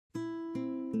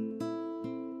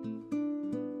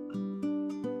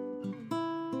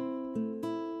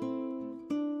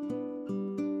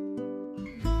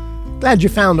Glad you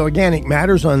found Organic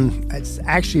Matters it's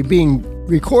actually being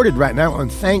recorded right now on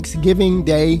Thanksgiving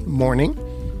Day morning.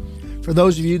 For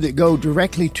those of you that go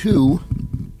directly to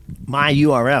my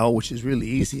URL, which is really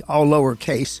easy, all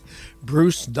lowercase,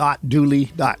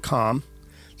 bruce.dooley.com.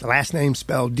 The last name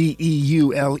spelled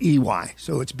D-E-U-L-E-Y.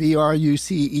 So it's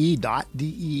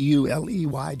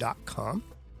BRUCE.DEULEY.com.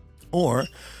 Or,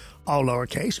 all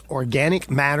lowercase,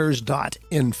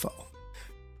 organicmatters.info.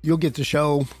 You'll get the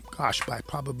show, by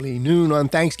probably noon on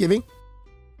Thanksgiving.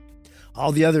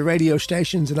 All the other radio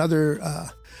stations and other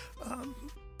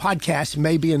podcasts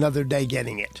may be another day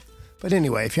getting it. But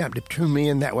anyway, if you happen to tune me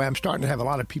in that way, I'm starting to have a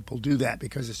lot of people do that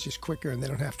because it's just quicker and they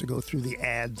don't have to go through the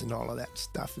ads and all of that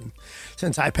stuff. And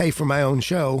since I pay for my own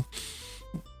show,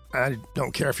 I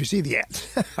don't care if you see the ads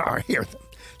or hear them.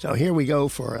 So here we go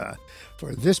for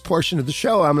this portion of the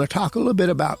show. I'm going to talk a little bit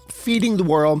about feeding the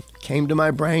world. Came to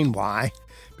my brain. Why?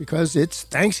 Because it's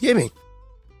Thanksgiving.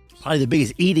 Probably the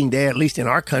biggest eating day, at least in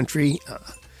our country,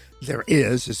 there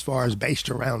is, as far as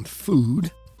based around food.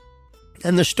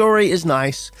 And the story is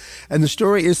nice, and the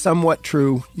story is somewhat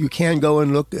true. You can go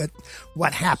and look at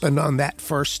what happened on that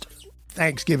first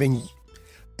Thanksgiving.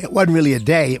 It wasn't really a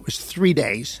day, it was 3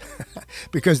 days,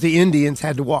 because the Indians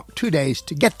had to walk 2 days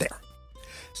to get there.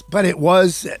 But it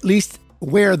was, at least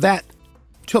where that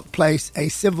took place, a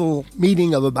civil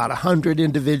meeting of about 100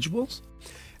 individuals.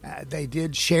 They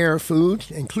did share food,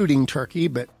 including turkey,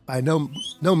 but by no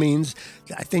means.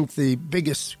 I think the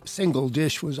biggest single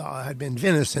dish had been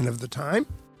venison of the time.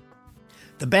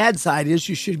 The bad side is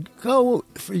you should go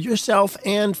for yourself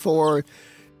and for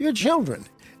your children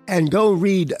and go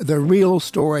read the real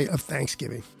story of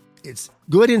Thanksgiving. It's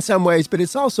good in some ways, but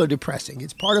it's also depressing.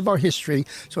 It's part of our history,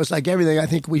 so it's like everything I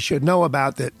think we should know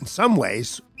about that in some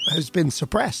ways has been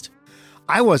suppressed.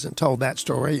 I wasn't told that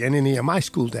story in any of my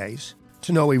school days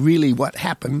to know really what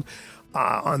happened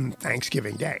on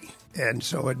Thanksgiving Day. And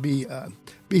so it'd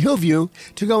behoove you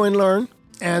to go and learn.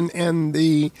 And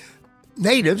the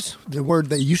natives, the word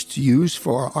they used to use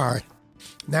for our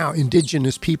now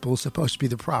indigenous people, supposed to be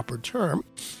the proper term,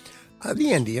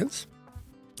 the Indians,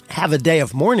 have a day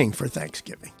of mourning for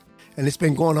Thanksgiving. And it's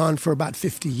been going on for about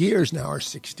 50 years now, or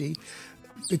 60,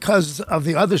 because of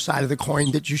the other side of the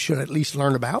coin that you should at least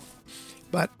learn about.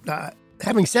 But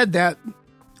having said that,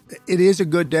 it is a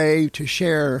good day to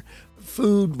share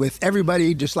food with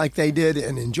everybody just like they did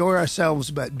and enjoy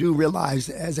ourselves, but do realize,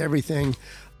 as everything,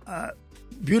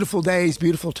 beautiful days,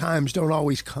 beautiful times don't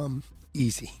always come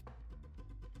easy.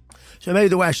 So maybe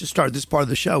the way I should start this part of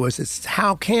the show is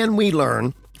how can we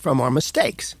learn from our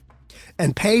mistakes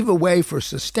and pave a way for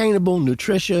sustainable,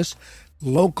 nutritious,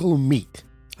 local meat?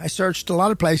 I searched a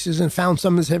lot of places and found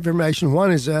some of this information.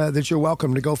 One is that you're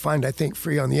welcome to go find, I think,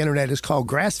 free on the internet. It's called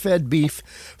Grass-Fed Beef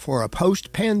for a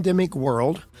Post-Pandemic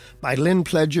World by Lynn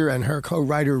Pledger and her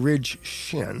co-writer Ridge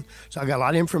Shin. So I got a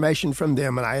lot of information from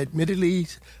them, and I admittedly,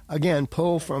 again,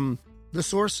 pull from the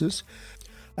sources.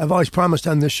 I've always promised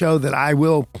on this show that I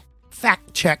will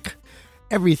fact-check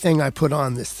everything I put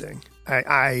on this thing.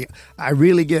 I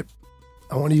really get,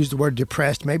 I want to use the word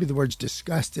depressed, maybe the word's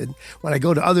disgusted, when I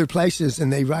go to other places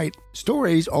and they write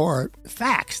stories or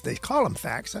facts, they call them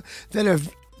facts, that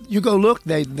have, you go look,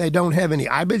 they don't have any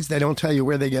IBIDs, they don't tell you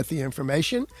where they get the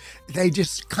information, they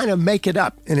just kind of make it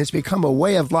up, and it's become a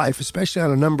way of life, especially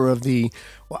on a number of the,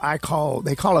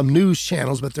 they call them news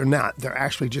channels, but they're not, they're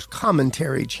actually just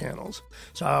commentary channels.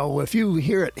 So if you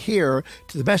hear it here,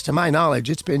 to the best of my knowledge,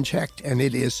 it's been checked and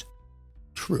it is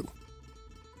true.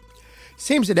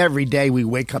 Seems that every day we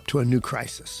wake up to a new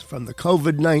crisis, from the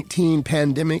COVID-19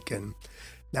 pandemic and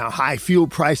now high fuel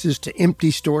prices to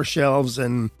empty store shelves,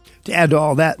 and to add to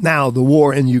all that, now the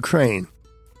war in Ukraine.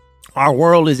 Our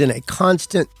world is in a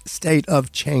constant state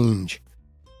of change.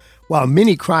 While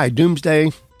many cry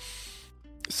doomsday,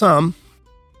 some,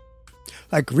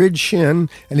 like Ridge Shin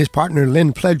and his partner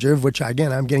Lynn Pledger, of which,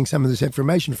 again, I'm getting some of this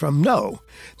information from, know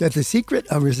that the secret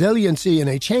of resiliency in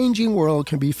a changing world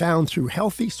can be found through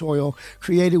healthy soil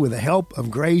created with the help of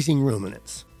grazing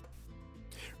ruminants.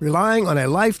 Relying on a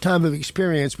lifetime of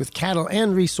experience with cattle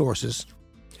and resources,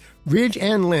 Ridge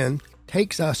and Lynn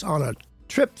takes us on a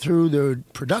trip through the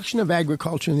production of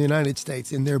agriculture in the United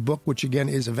States in their book, which, again,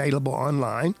 is available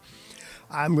online.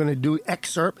 I'm going to do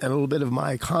excerpt and a little bit of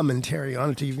my commentary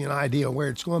on it to give you an idea of where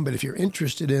it's going. But if you're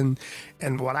interested in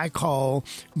what I call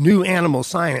new animal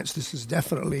science, this is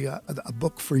definitely a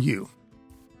book for you.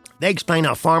 They explain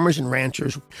how farmers and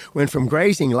ranchers went from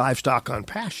grazing livestock on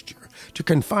pasture to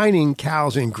confining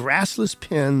cows in grassless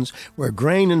pens where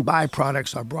grain and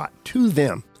byproducts are brought to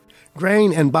them.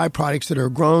 Grain and byproducts that are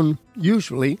grown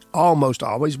usually, almost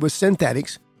always, with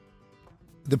synthetics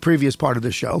the previous part of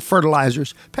the show,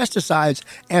 fertilizers, pesticides,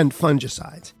 and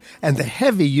fungicides, and the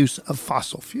heavy use of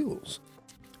fossil fuels.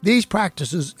 These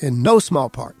practices, in no small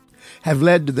part, have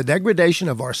led to the degradation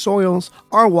of our soils,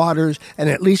 our waters, and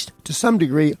at least to some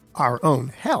degree, our own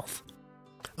health.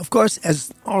 Of course,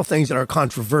 as all things that are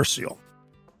controversial,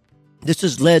 this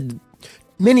has led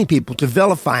many people to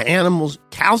vilify animals,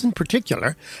 cows in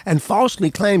particular, and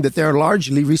falsely claim that they're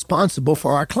largely responsible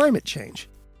for our climate change.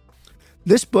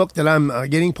 This book that I'm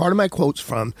getting part of my quotes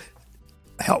from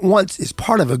once is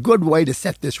part of a good way to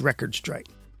set this record straight.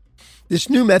 This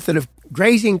new method of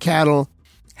grazing cattle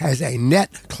has a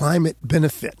net climate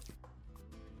benefit.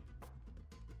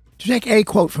 To take a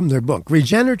quote from their book,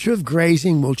 regenerative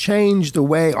grazing will change the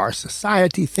way our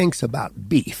society thinks about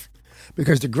beef,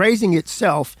 because the grazing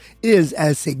itself is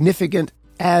as significant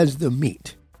as the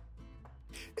meat.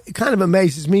 It kind of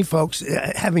amazes me, folks,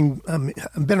 having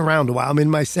been around a while. I'm in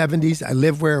my 70s. I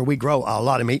live where we grow a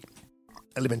lot of meat.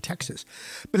 I live in Texas.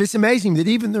 But it's amazing that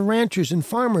even the ranchers and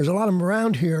farmers, a lot of them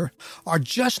around here, are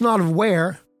just not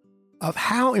aware of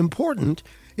how important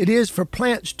it is for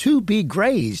plants to be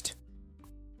grazed.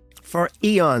 For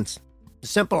eons, the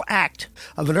simple act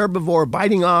of an herbivore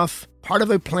biting off part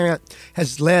of a plant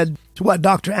has led to what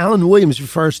Dr. Alan Williams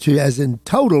refers to as in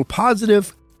total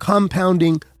positive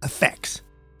compounding effects.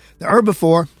 The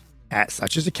herbivore,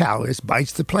 such as a cow is,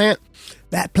 bites the plant.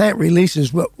 That plant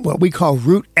releases what we call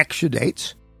root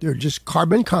exudates. They're just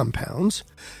carbon compounds.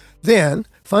 Then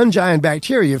fungi and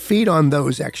bacteria feed on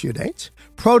those exudates.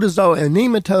 Protozoa and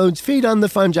nematodes feed on the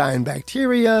fungi and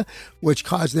bacteria, which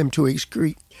cause them to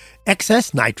excrete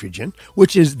excess nitrogen,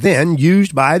 which is then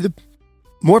used by the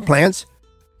more plants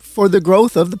for the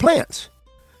growth of the plants.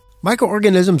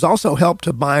 Microorganisms also help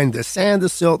to bind the sand, the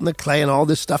silt, and the clay and all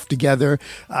this stuff together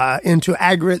into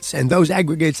aggregates, and those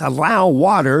aggregates allow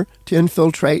water to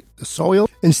infiltrate the soil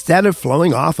instead of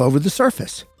flowing off over the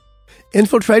surface.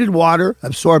 Infiltrated water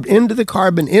absorbed into the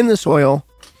carbon in the soil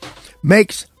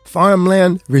makes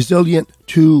farmland resilient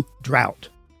to drought.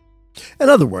 In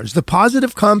other words, the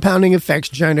positive compounding effects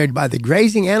generated by the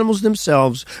grazing animals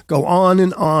themselves go on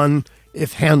and on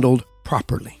if handled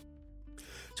properly.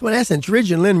 So in essence,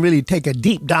 Ridge and Lynn really take a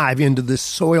deep dive into this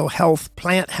soil health,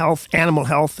 plant health, animal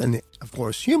health, and of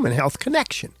course, human health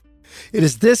connection. It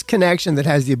is this connection that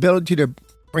has the ability to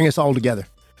bring us all together.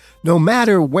 No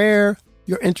matter where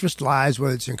your interest lies,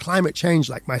 whether it's in climate change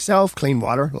like myself, clean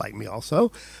water like me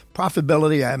also,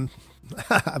 profitability,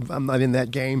 I'm not in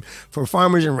that game, for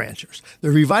farmers and ranchers. The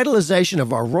revitalization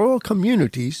of our rural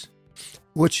communities,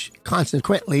 which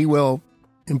consequently will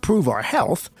improve our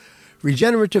health.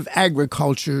 Regenerative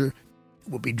agriculture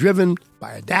will be driven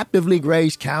by adaptively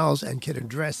grazed cows and can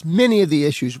address many of the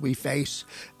issues we face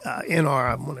in our,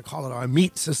 I want to call it our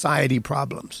meat society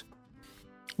problems.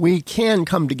 We can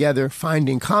come together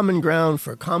finding common ground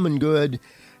for common good,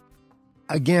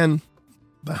 again,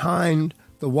 behind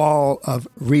the wall of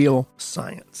real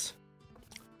science.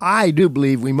 I do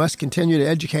believe we must continue to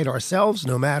educate ourselves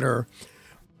no matter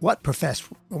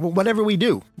whatever we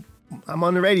do. I'm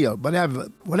on the radio, but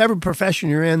whatever profession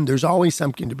you're in, there's always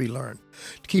something to be learned.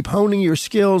 To keep honing your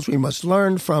skills, we must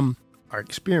learn from our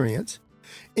experience.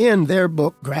 In their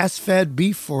book, Grass-Fed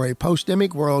Beef for a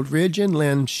Post-Demic World, Ridge and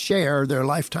Lynn share their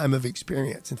lifetime of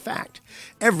experience. In fact,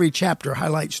 every chapter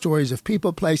highlights stories of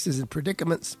people, places, and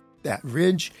predicaments that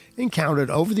Ridge encountered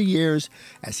over the years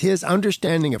as his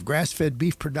understanding of grass-fed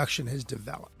beef production has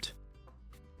developed.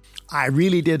 I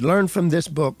really did learn from this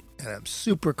book, and I'm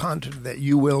super confident that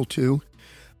you will too.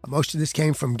 Most of this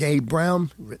came from Gabe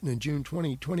Brown, written in June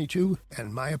 2022,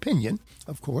 and my opinion,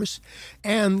 of course.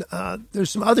 And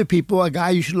there's some other people, a guy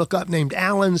you should look up named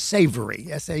Alan Savory,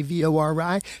 Savory.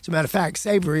 As a matter of fact,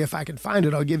 Savory, if I can find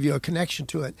it, I'll give you a connection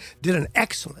to it, did an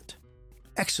excellent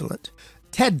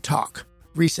TED Talk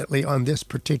recently on this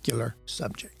particular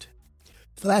subject.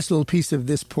 The last little piece of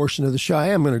this portion of the show, I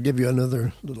am going to give you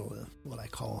another little, what I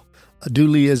call a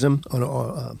dualism, an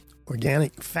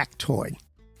organic factoid.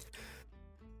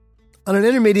 On an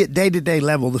intermediate day-to-day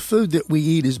level, the food that we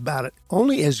eat is about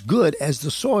only as good as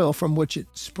the soil from which it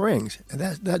springs. And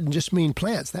that doesn't just mean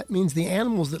plants. That means the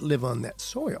animals that live on that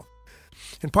soil.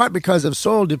 In part because of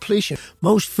soil depletion,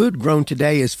 most food grown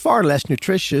today is far less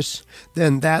nutritious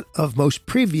than that of most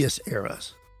previous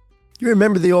eras. You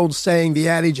remember the old saying, the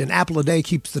adage, an apple a day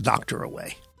keeps the doctor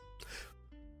away.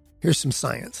 Here's some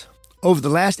science. Over the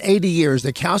last 80 years,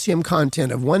 the calcium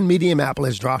content of one medium apple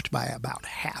has dropped by about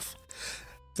half.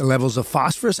 The levels of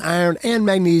phosphorus, iron, and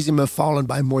magnesium have fallen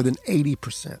by more than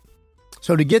 80%.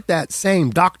 So to get that same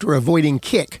doctor-avoiding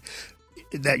kick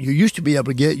that you used to be able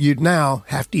to get, you'd now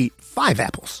have to eat 5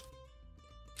 apples.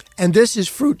 And this is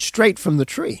fruit straight from the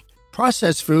tree.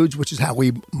 Processed foods, which is how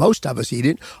most of us eat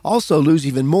it, also lose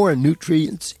even more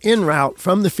nutrients en route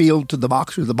from the field to the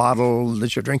box or the bottle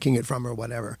that you're drinking it from or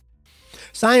whatever.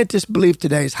 Scientists believe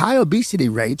today's high obesity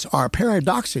rates are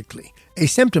paradoxically a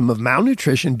symptom of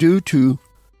malnutrition due to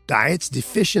diet's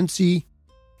deficiency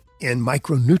in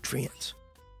micronutrients,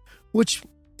 which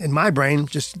in my brain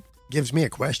just gives me a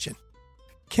question.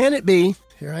 Can it be,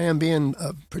 here I am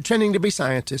pretending to be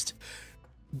scientist,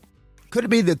 could it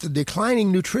be that the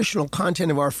declining nutritional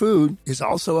content of our food is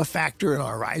also a factor in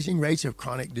our rising rates of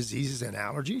chronic diseases and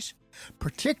allergies,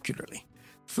 particularly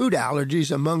food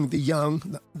allergies among the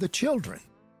young, the children?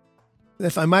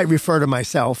 If I might refer to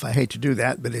myself, I hate to do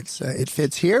that, but it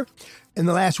fits here. In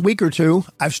the last week or two,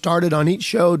 I've started on each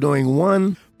show doing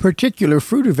one particular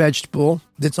fruit or vegetable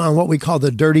that's on what we call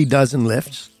the Dirty Dozen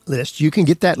list. You can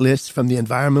get that list from the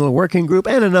Environmental Working Group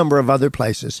and a number of other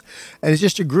places. And it's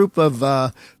just a group of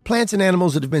plants and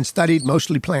animals that have been studied,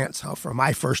 mostly plants, for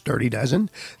my first Dirty Dozen,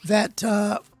 that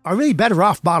are really better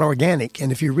off bought organic.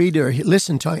 And if you read or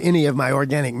listen to any of my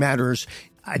Organic Matters,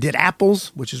 I did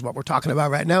apples, which is what we're talking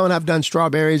about right now, and I've done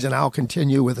strawberries, and I'll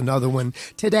continue with another one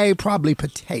today, probably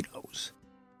potatoes.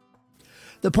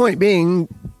 The point being,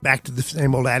 back to the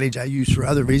same old adage I use for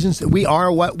other reasons, that we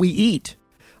are what we eat.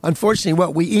 Unfortunately,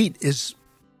 what we eat is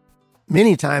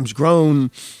many times grown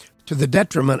to the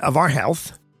detriment of our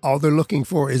health. All they're looking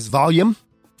for is volume.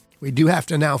 We do have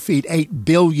to now feed 8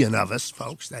 billion of us,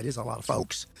 folks. That is a lot of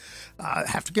folks.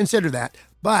 Have to consider that.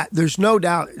 But there's no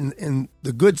doubt in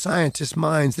the good scientists'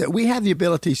 minds that we have the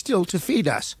ability still to feed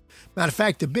us. Matter of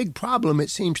fact, the big problem, it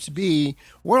seems to be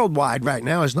worldwide right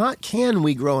now, is not can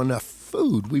we grow enough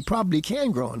food. We probably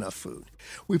can grow enough food.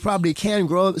 We probably can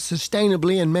grow it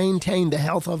sustainably and maintain the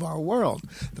health of our world.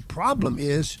 The problem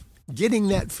is getting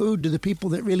that food to the people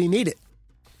that really need it.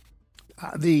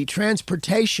 The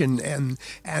transportation and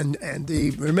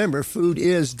remember, food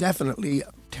is definitely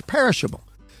perishable.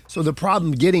 So the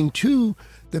problem getting to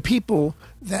the people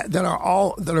that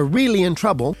are really in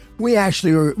trouble, we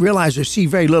actually realize or see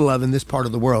very little of in this part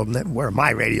of the world, and that's where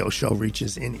my radio show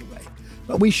reaches anyway.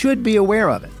 But we should be aware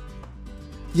of it.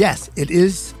 Yes, it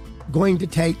is going to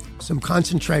take some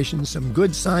concentration, some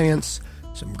good science,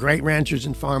 some great ranchers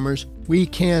and farmers. We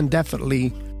can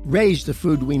definitely raise the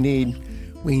food we need.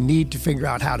 We need to figure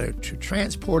out how to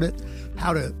transport it,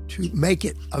 how to make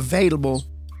it available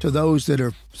to those that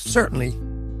are certainly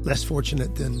less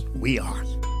fortunate than we are.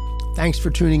 Thanks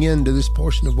for tuning in to this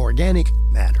portion of Organic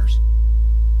Matters.